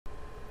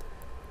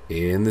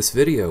In this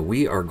video,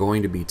 we are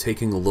going to be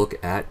taking a look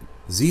at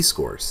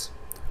z-scores.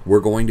 We're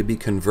going to be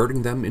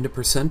converting them into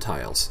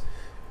percentiles,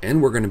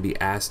 and we're going to be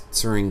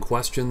answering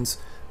questions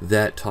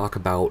that talk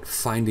about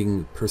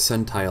finding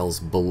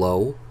percentiles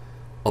below,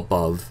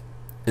 above,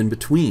 and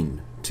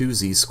between two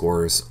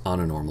z-scores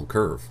on a normal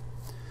curve.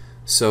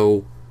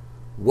 So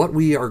what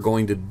we are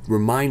going to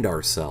remind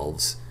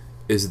ourselves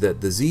is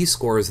that the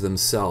z-scores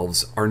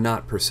themselves are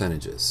not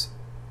percentages,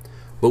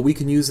 but we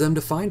can use them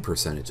to find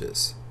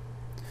percentages.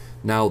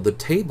 Now, the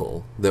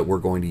table that we're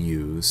going to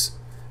use,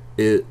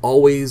 it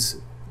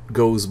always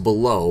goes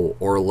below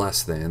or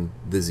less than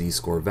the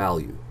z-score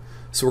value.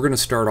 So we're going to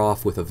start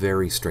off with a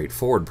very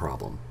straightforward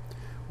problem.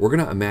 We're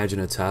going to imagine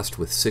a test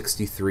with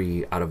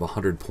 63 out of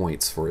 100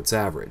 points for its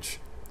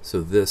average.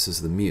 So this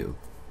is the mu,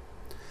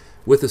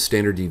 with a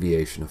standard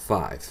deviation of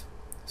 5.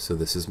 So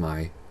this is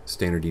my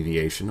standard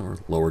deviation, or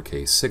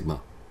lowercase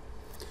sigma.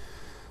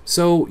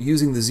 So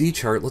using the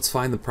z-chart, let's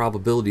find the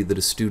probability that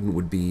a student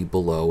would be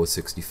below a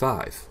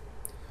 65.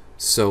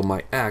 So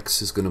my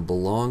x is going to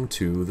belong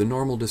to the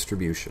normal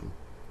distribution,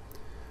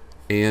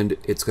 and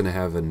it's going to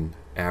have an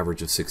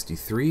average of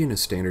 63 and a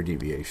standard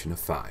deviation of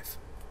 5.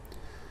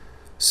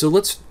 So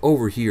let's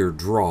over here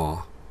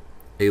draw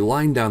a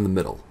line down the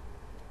middle.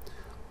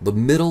 The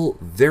middle,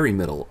 very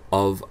middle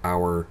of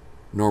our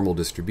normal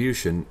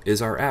distribution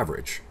is our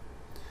average.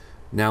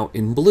 Now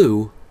in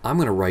blue, I'm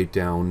going to write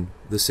down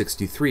the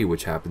 63,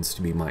 which happens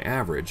to be my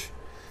average,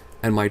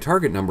 and my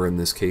target number in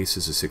this case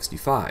is a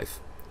 65.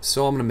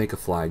 So I'm going to make a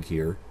flag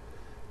here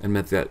and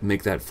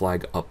make that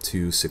flag up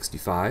to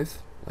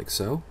 65, like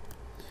so.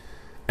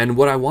 And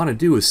what I want to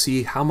do is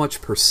see how much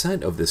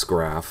percent of this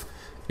graph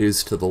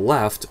is to the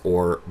left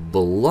or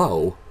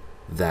below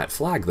that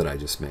flag that I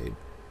just made.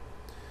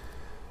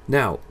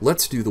 Now,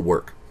 let's do the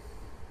work.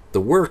 The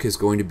work is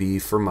going to be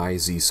for my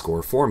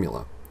z-score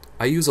formula.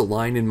 I use a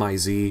line in my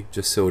z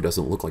just so it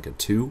doesn't look like a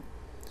 2.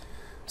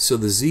 So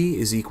the z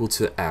is equal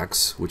to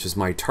x, which is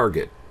my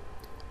target,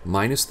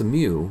 minus the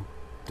mu,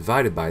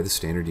 divided by the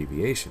standard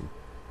deviation.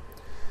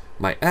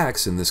 My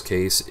x in this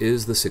case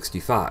is the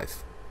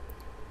 65.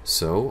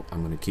 So I'm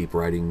going to keep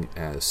writing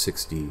as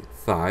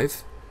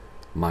 65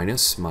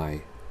 minus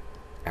my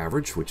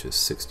average, which is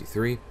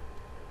 63,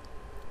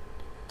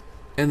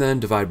 and then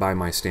divide by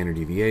my standard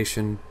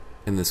deviation.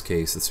 In this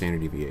case, the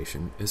standard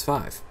deviation is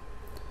 5.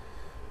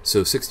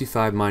 So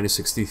 65 minus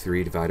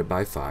 63 divided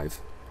by 5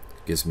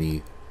 gives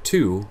me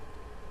 2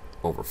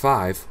 over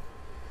 5,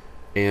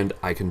 and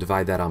I can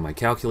divide that on my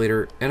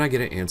calculator, and I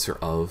get an answer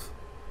of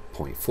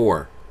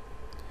 0.4.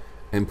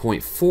 And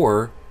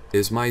 0.4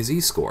 is my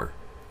z-score.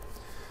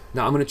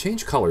 Now I'm going to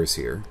change colors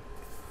here,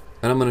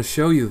 and I'm going to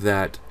show you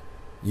that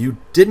you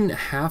didn't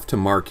have to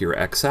mark your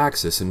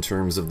x-axis in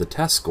terms of the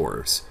test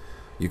scores.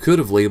 You could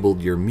have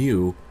labeled your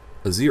mu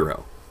a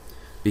 0,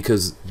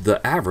 because the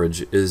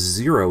average is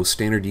 0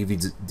 standard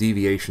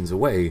deviations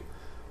away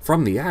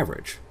from the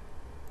average.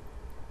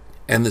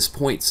 And this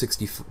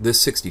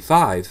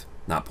 65,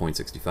 not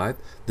 0.65,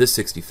 this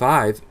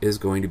 65 is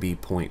going to be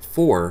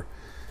 0.4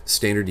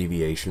 standard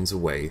deviations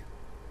away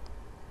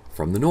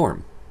from the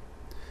norm.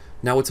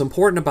 Now what's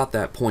important about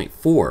that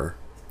 0.4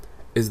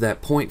 is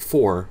that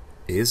 0.4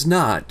 is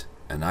not,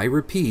 and I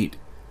repeat,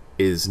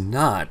 is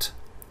not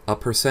a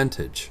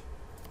percentage.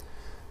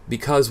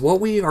 Because what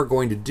we are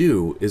going to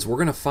do is we're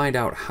going to find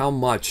out how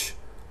much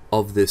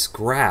of this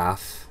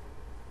graph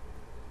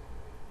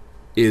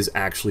is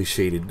actually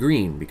shaded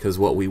green, because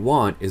what we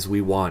want is we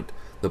want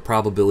the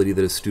probability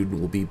that a student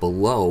will be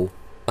below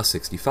a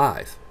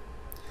 65.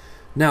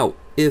 Now,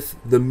 if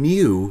the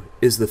mu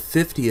is the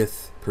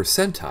 50th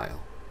percentile,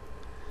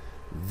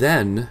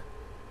 then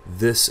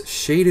this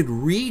shaded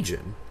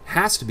region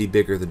has to be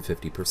bigger than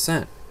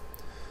 50%.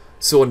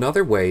 So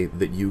another way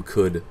that you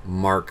could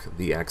mark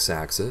the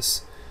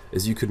x-axis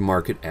is you could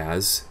mark it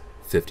as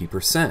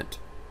 50%.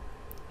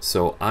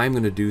 So I'm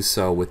going to do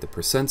so with the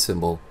percent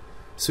symbol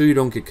so you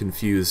don't get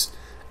confused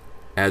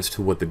as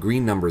to what the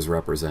green numbers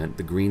represent.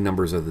 The green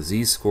numbers are the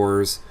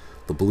z-scores,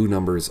 the blue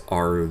numbers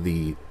are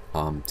the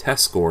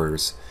test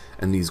scores,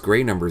 and these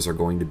gray numbers are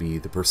going to be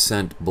the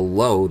percent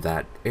below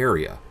that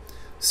area.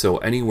 So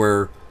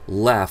anywhere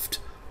left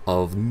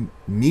of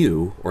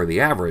mu, or the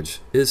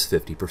average, is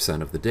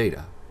 50% of the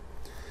data.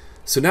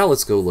 So now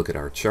let's go look at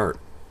our chart.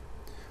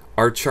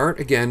 Our chart,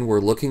 again,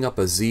 we're looking up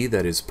a z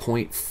that is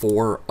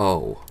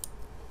 0.40.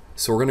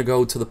 So we're going to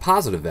go to the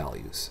positive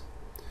values.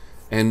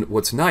 And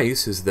what's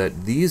nice is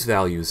that these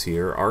values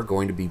here are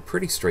going to be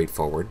pretty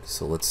straightforward.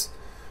 So let's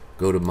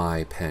go to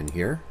my pen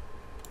here.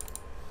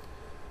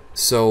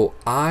 So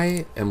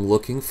I am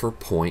looking for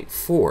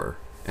 0.4,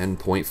 and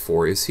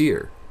 0.4 is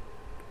here.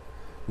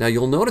 Now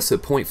you'll notice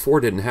that 0.4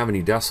 didn't have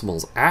any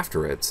decimals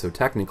after it, so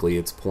technically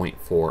it's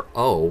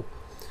 0.40.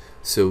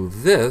 So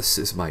this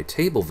is my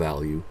table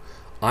value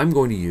I'm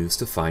going to use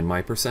to find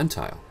my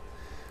percentile.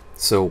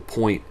 So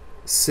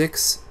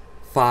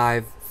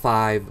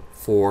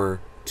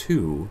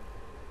 0.65542,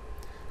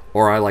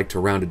 or I like to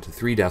round it to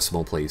 3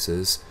 decimal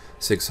places,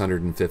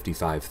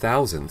 655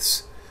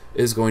 thousandths,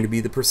 is going to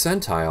be the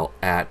percentile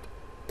at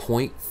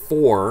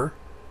 0.4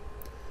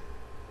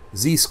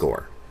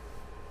 z-score.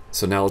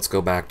 So now let's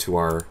go back to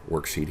our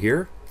worksheet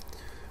here.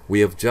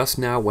 We have just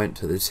now went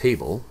to the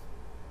table.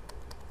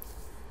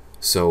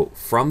 So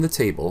from the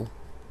table,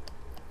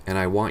 and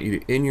I want you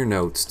to, in your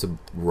notes, to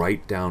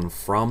write down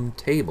from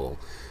table,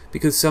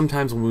 because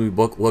sometimes when we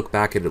look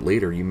back at it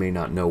later, you may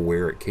not know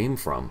where it came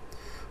from.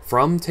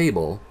 From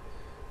table,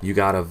 you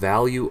got a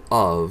value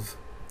of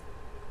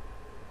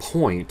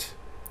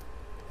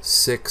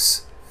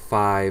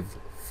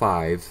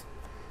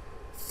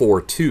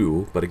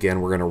 0.65542, but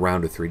again, we're going to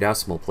round to 3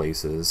 decimal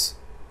places.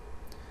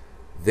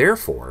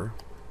 Therefore,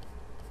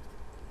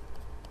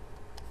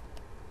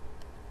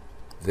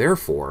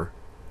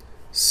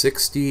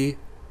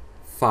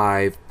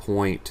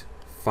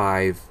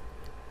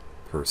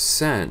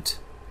 65.5%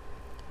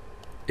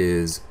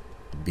 is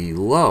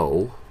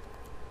below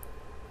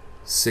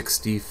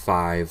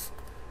 65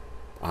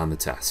 on the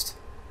test.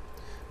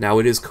 Now,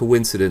 it is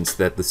coincidence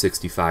that the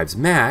 65s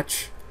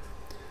match,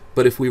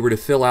 but if we were to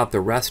fill out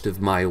the rest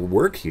of my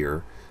work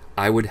here,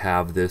 I would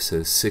have this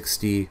as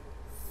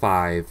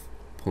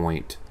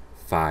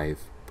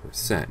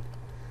 65.5%.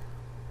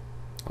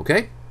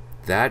 Okay?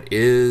 That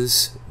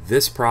is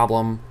this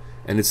problem,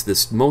 and it's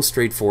this most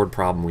straightforward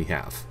problem we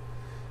have.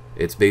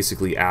 It's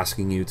basically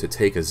asking you to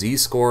take a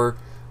z-score,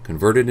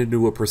 convert it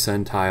into a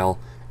percentile,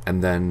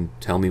 and then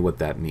tell me what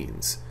that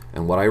means.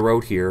 And what I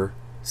wrote here,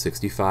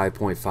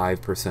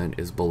 65.5%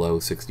 is below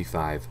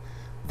 65.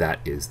 That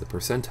is the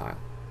percentile.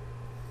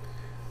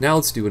 Now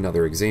let's do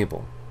another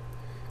example.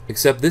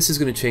 Except this is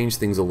going to change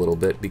things a little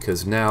bit,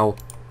 because now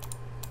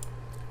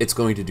it's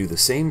going to do the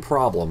same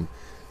problem,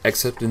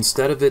 except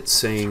instead of it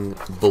saying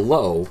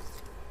below,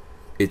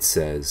 it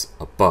says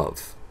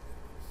above.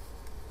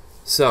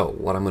 So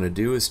what I'm going to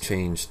do is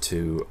change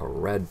to a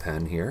red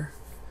pen here.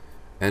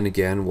 And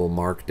again, we'll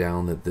mark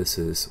down that this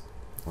is,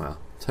 well,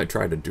 I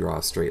tried to draw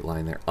a straight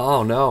line there.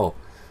 Oh no!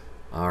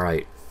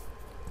 Alright,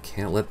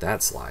 can't let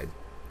that slide.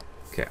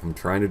 Okay, I'm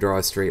trying to draw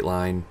a straight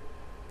line.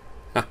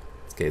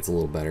 Okay, it's a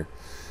little better.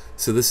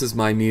 So this is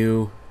my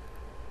mu,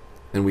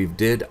 and we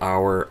did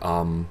our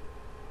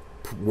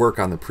work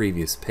on the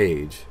previous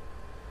page.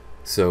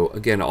 So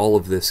again, all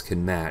of this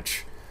can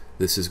match.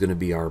 This is going to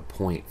be our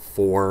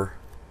 0.4.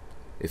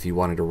 If you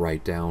wanted to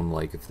write down,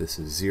 like, if this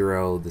is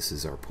 0, this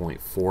is our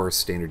 0.4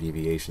 standard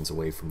deviations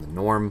away from the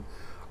norm.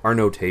 Our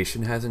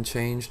notation hasn't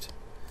changed.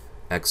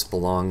 X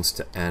belongs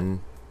to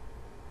n,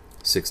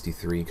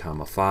 63,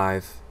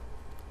 5.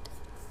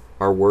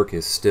 Our work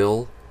is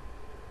still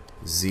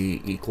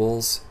z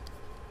equals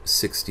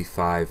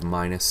 65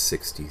 minus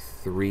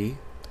 63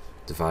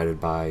 divided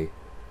by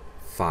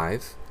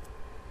 5.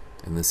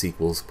 And this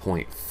equals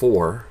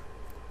 0.4.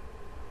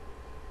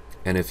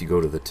 And if you go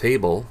to the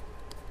table,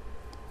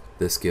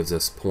 this gives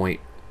us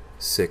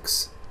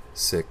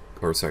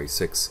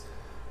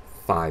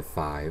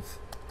 655.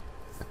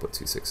 I put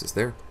 2 6s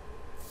there.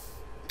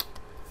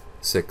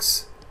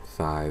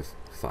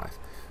 655.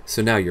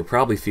 So now you're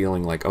probably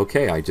feeling like,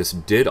 okay, I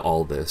just did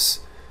all this.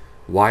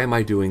 Why am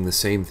I doing the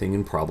same thing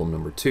in problem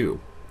number 2?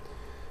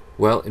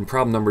 Well, in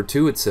problem number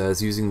 2, it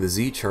says, using the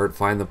z-chart,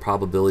 find the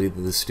probability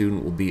that the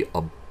student will be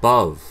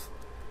above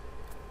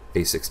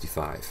a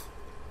 65.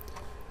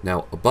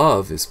 Now,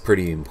 above is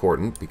pretty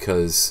important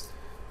because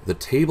the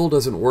table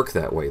doesn't work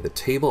that way. The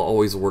table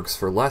always works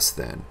for less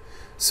than.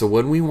 So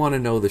when we want to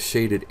know the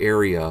shaded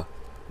area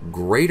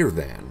greater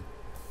than,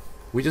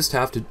 we just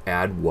have to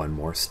add one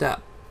more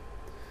step.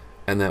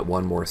 And that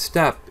one more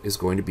step is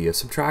going to be a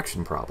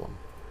subtraction problem.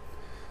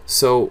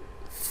 So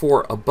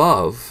for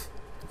above,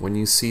 when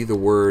you see the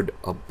word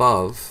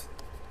above,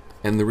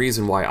 and the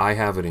reason why I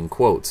have it in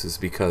quotes is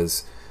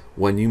because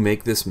when you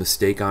make this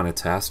mistake on a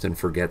test and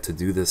forget to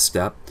do this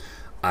step,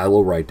 I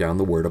will write down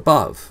the word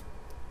above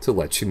to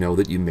let you know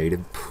that you made a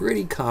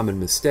pretty common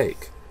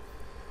mistake.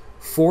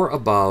 For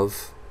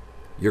above,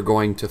 you're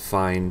going to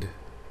find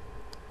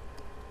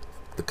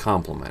the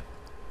complement.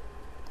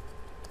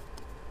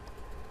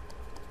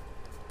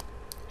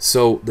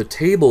 So the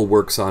table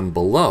works on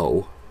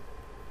below,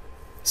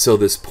 so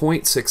this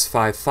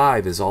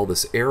 0.655 is all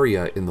this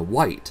area in the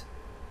white.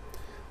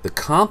 The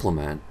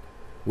complement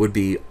would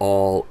be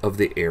all of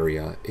the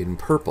area in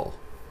purple.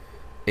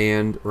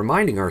 And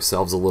reminding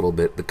ourselves a little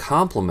bit, the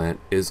complement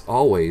is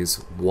always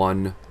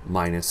 1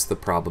 minus the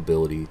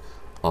probability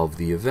of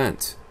the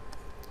event.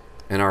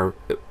 And our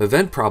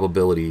event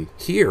probability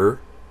here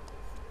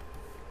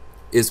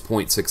is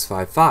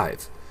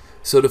 0.655.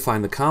 So to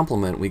find the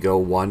complement, we go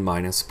 1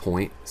 minus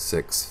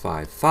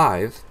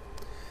 0.655.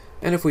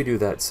 And if we do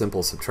that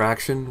simple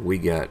subtraction, we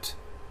get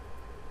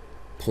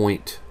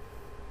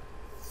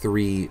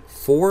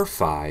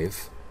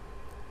 0.345.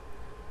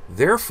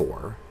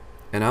 Therefore,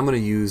 and I'm going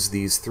to use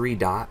these 3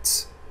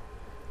 dots.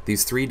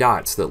 These 3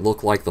 dots that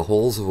look like the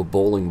holes of a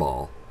bowling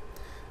ball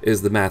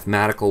is the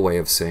mathematical way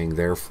of saying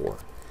therefore.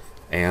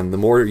 And the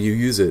more you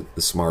use it,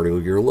 the smarter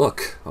you'll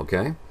look,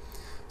 okay?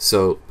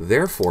 So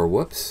therefore,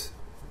 whoops,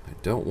 I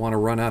don't want to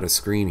run out of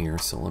screen here,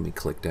 so let me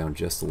click down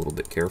just a little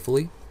bit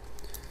carefully.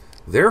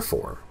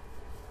 Therefore,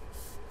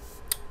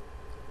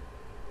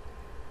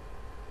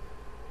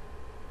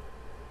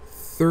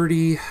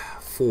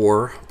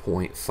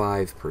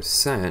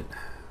 34.5%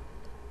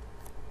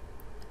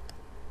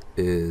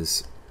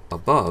 is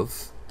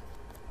above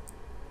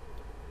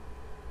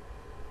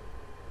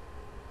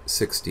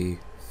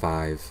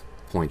 65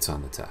 points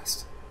on the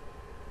test.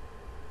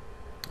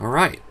 All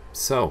right,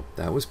 so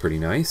that was pretty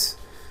nice.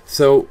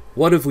 So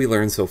what have we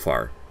learned so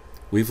far?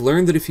 We've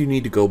learned that if you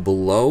need to go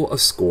below a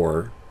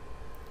score,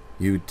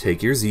 you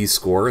take your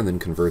z-score and then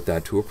convert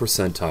that to a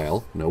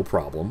percentile, no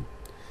problem.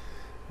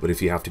 But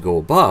if you have to go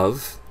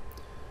above,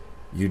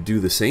 you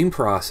do the same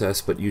process,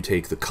 but you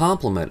take the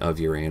complement of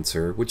your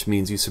answer, which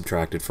means you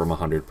subtract it from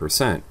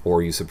 100%,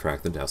 or you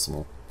subtract the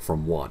decimal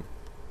from 1.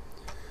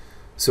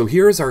 So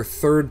here's our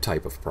third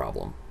type of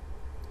problem.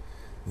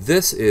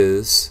 This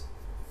is,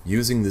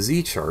 using the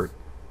z-chart,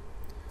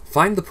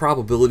 find the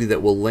probability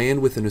that will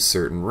land within a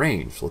certain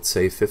range, let's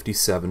say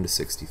 57 to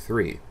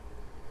 63.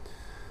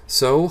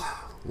 So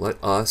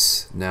let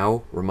us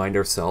now remind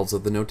ourselves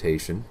of the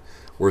notation.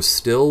 We're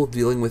still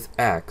dealing with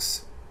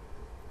x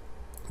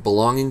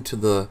belonging to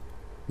the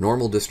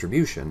normal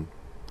distribution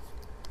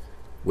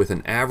with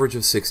an average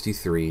of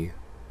 63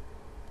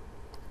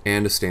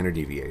 and a standard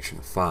deviation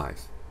of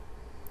 5.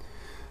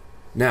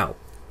 Now,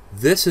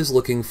 this is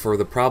looking for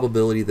the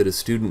probability that a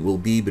student will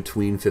be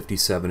between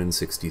 57 and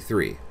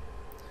 63.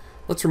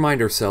 Let's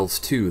remind ourselves,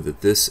 too, that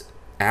this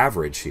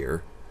average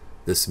here,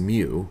 this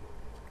mu,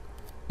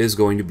 is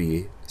going to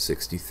be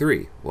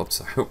 63.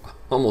 Whoops, I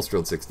almost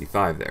wrote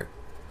 65 there.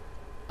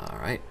 All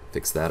right,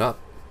 fix that up.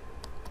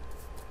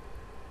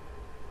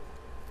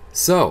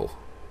 So,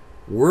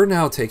 we're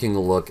now taking a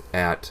look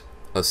at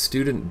a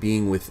student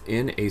being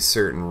within a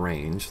certain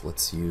range.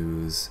 Let's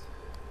use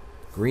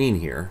green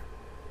here.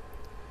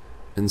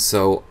 And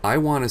so I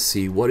want to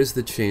see what is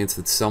the chance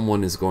that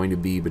someone is going to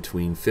be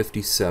between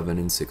 57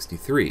 and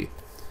 63.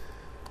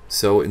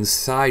 So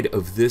inside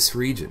of this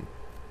region,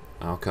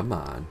 oh come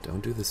on,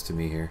 don't do this to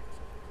me here.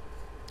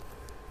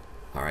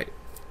 All right,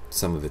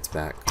 some of it's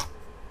back.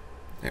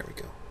 There we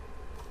go.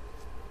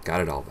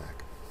 Got it all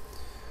back.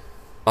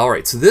 All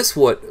right, so this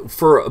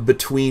for a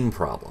between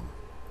problem.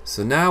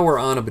 So now we're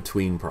on a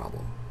between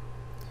problem.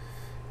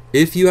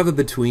 If you have a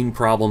between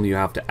problem, you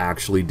have to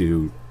actually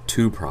do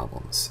two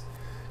problems.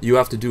 You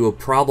have to do a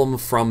problem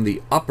from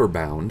the upper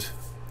bound,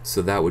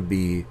 so that would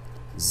be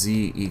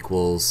z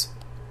equals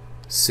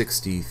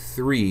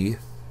 63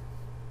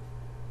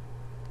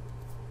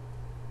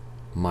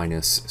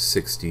 minus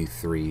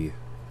 63,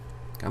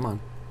 come on,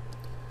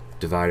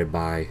 divided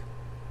by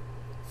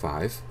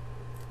 5.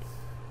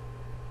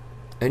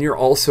 And you're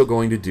also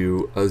going to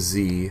do a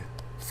z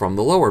from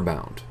the lower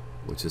bound,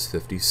 which is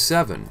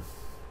 57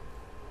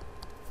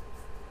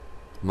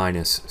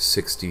 minus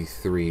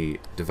 63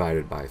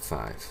 divided by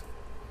 5.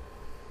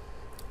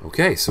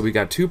 Okay, so we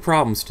got two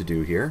problems to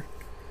do here.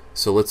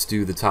 So let's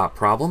do the top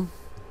problem.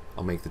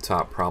 I'll make the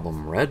top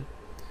problem red.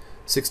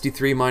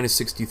 63 minus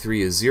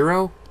 63 is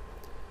 0.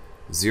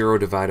 0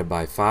 divided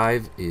by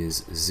 5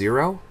 is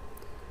 0.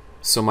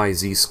 So my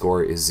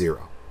z-score is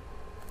 0.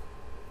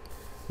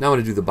 Now I'm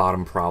going to do the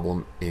bottom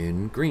problem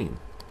in green.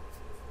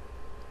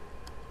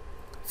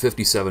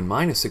 57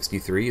 minus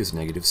 63 is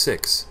negative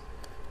 6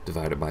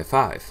 divided by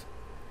 5.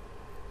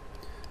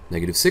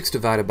 Negative 6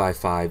 divided by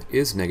 5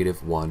 is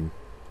negative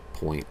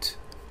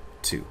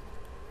 1.2.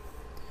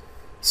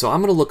 So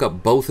I'm going to look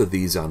up both of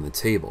these on the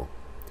table.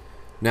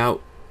 Now,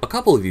 a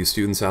couple of you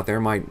students out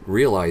there might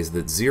realize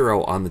that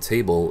 0 on the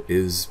table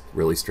is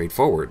really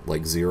straightforward.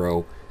 Like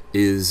 0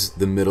 is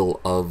the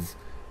middle of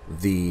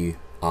the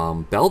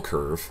bell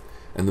curve,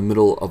 and the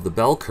middle of the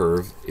bell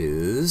curve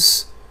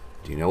is,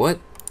 do you know what?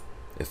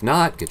 If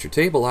not, get your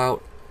table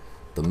out.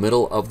 The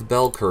middle of the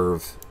bell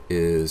curve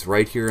is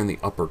right here in the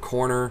upper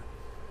corner.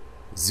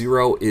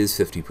 0 is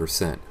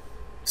 50%.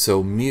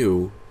 So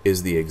mu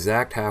is the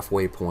exact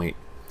halfway point.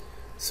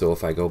 So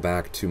if I go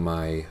back to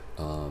my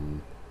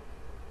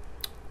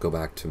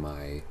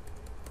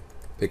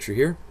picture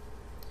here.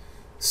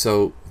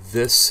 So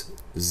this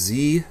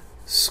z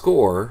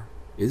score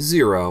is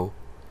 0,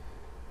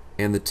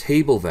 and the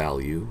table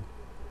value,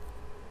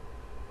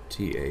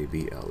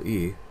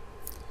 T-A-B-L-E,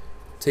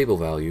 table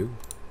value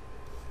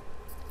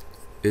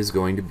is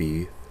going to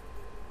be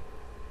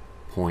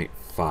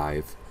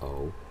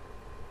 0.5000.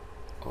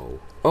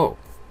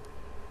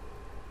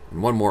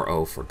 And one more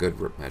O for good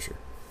measure.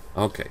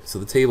 Okay, so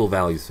the table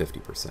value is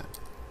 50%.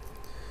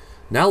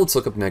 Now let's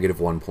look up negative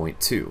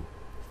 1.2.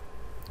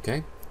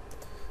 Okay?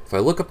 If I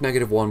look up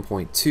negative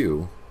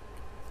 1.2,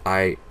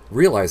 I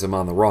realize I'm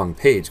on the wrong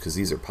page because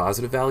these are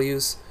positive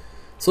values.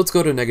 So let's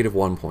go to negative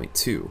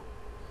 1.2.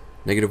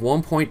 Negative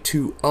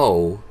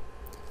 1.20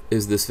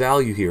 is this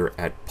value here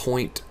at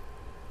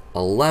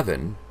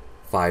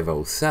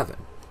 0.11507.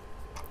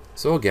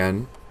 So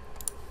again,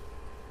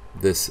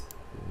 this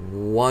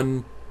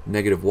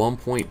negative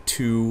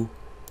 1.20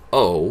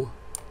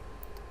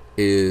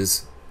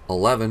 is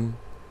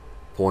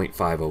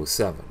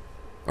 11.507,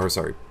 or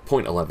sorry,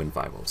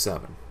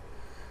 0.11507.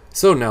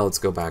 So now let's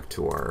go back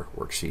to our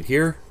worksheet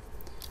here,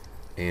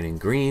 and in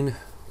green,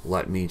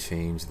 let me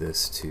change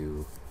this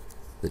to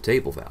the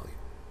table value,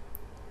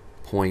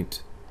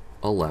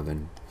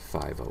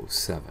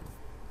 11,507.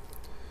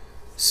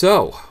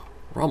 So,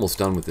 we're almost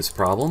done with this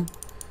problem,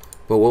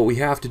 but what we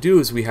have to do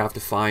is we have to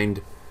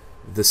find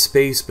the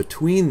space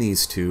between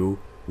these two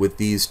with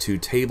these two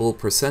table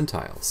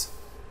percentiles.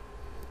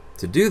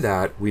 To do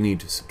that, we need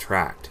to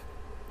subtract.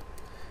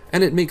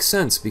 And it makes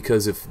sense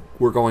because if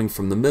we're going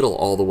from the middle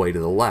all the way to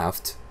the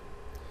left,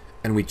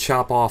 and we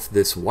chop off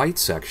this white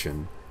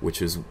section,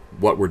 which is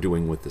what we're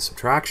doing with the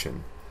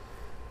subtraction,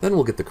 then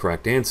we'll get the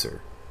correct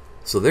answer.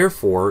 So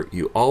therefore,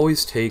 you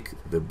always take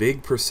the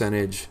big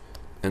percentage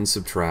and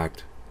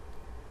subtract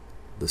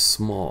the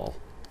small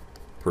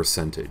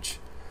percentage.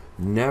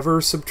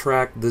 Never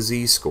subtract the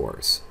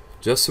z-scores.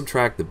 Just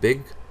subtract the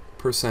big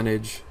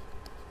percentage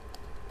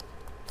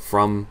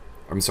from,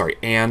 I'm sorry,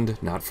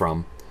 and, not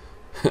from,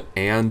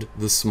 and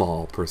the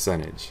small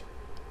percentage.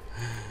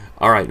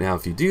 Alright, now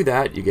if you do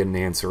that, you get an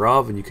answer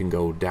of, and you can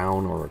go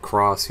down or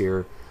across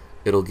here.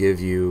 It'll give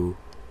you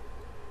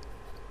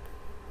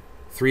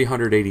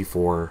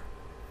 384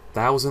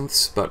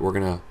 thousandths, but we're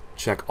going to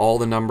check all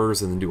the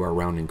numbers and then do our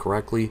rounding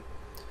correctly.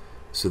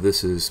 So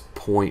this is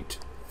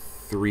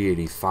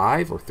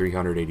 0.385 or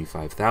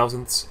 385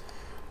 thousandths,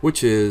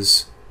 which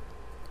is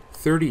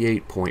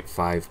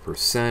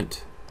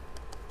 38.5%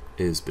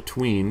 is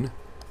between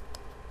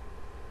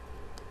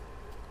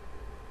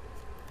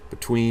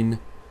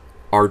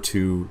our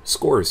two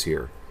scores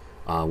here,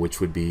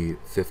 which would be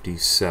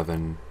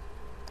 57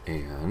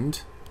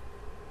 and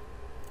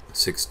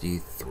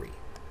 63.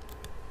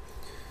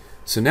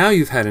 So now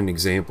you've had an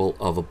example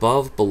of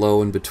above,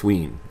 below, and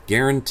between,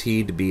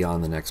 guaranteed to be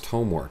on the next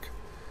homework.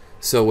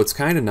 So what's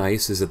kind of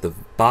nice is at the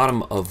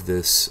bottom of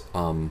this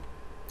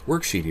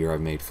worksheet here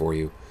I've made for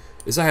you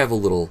is I have a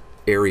little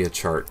area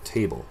chart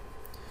table.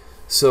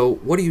 So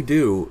what do you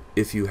do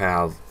if you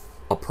have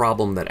a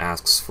problem that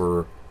asks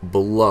for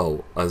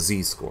below a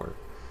z-score?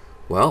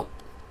 Well,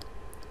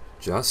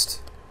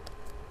 just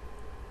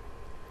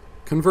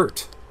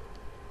convert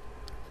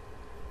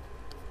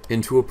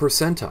into a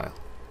percentile,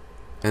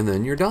 and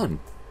then you're done.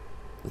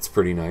 That's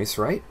pretty nice,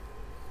 right?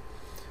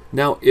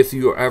 Now, if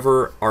you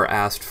ever are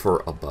asked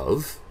for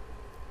above,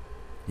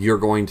 you're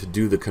going to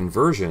do the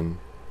conversion,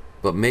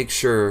 but make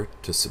sure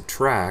to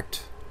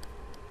subtract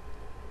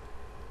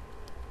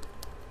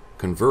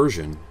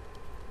conversion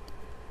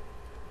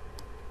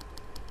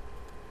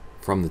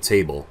from the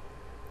table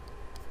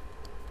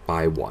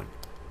by 1.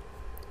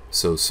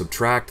 So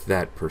subtract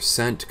that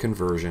percent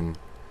conversion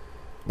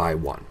by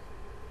 1.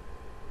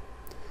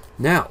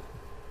 Now,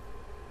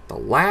 the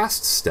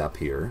last step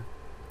here,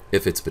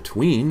 if it's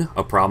between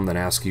a problem that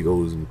asks you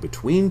goes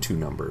between two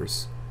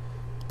numbers,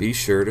 be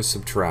sure to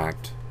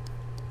subtract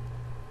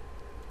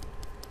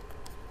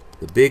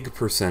the big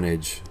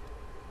percentage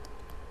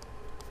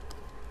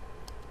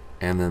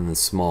and then the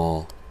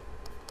small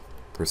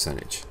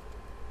percentage.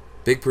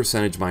 Big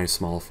percentage minus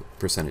small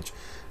percentage.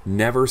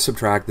 Never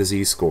subtract the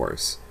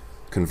z-scores.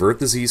 Convert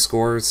the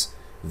z-scores,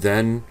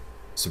 then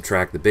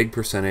subtract the big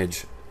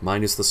percentage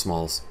minus the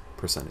small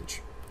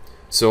percentage.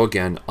 So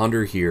again,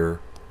 under here,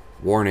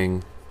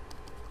 warning,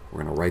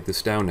 we're going to write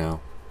this down now.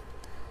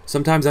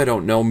 Sometimes I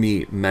don't know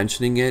me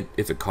mentioning it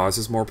if it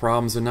causes more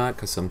problems or not,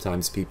 because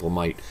sometimes people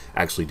might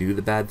actually do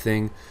the bad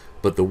thing,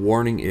 but the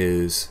warning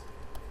is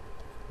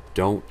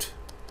don't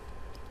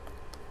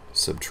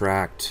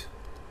subtract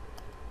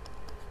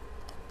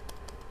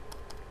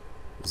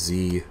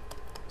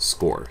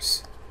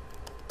z-scores.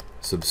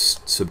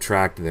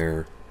 Subtract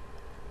their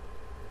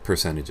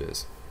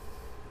percentages.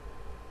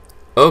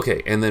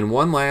 Okay, and then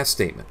one last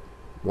statement.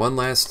 One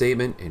last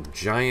statement in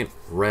giant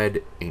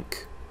red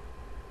ink.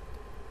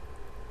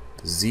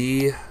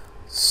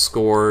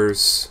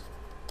 Z-scores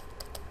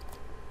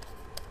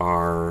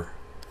are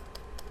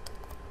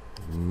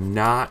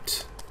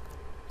not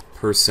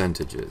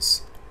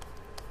percentages.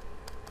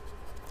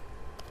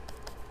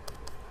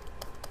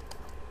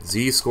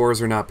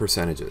 Z-scores are not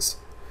percentages.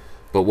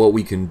 But what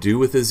we can do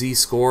with a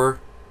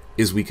z-score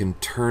is we can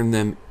turn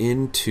them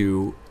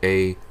into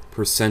a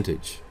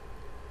percentage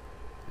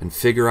and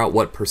figure out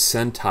what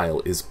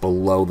percentile is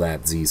below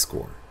that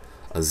z-score.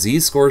 A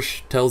z-score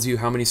tells you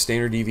how many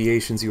standard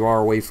deviations you are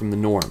away from the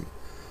norm.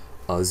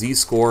 A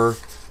z-score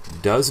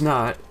does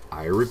not,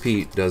 I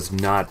repeat, does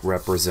not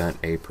represent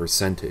a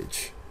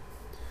percentage.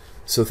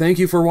 So thank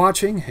you for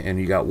watching, and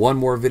you got one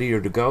more video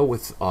to go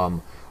with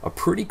a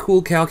pretty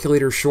cool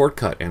calculator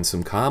shortcut and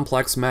some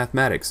complex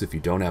mathematics if you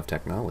don't have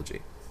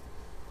technology.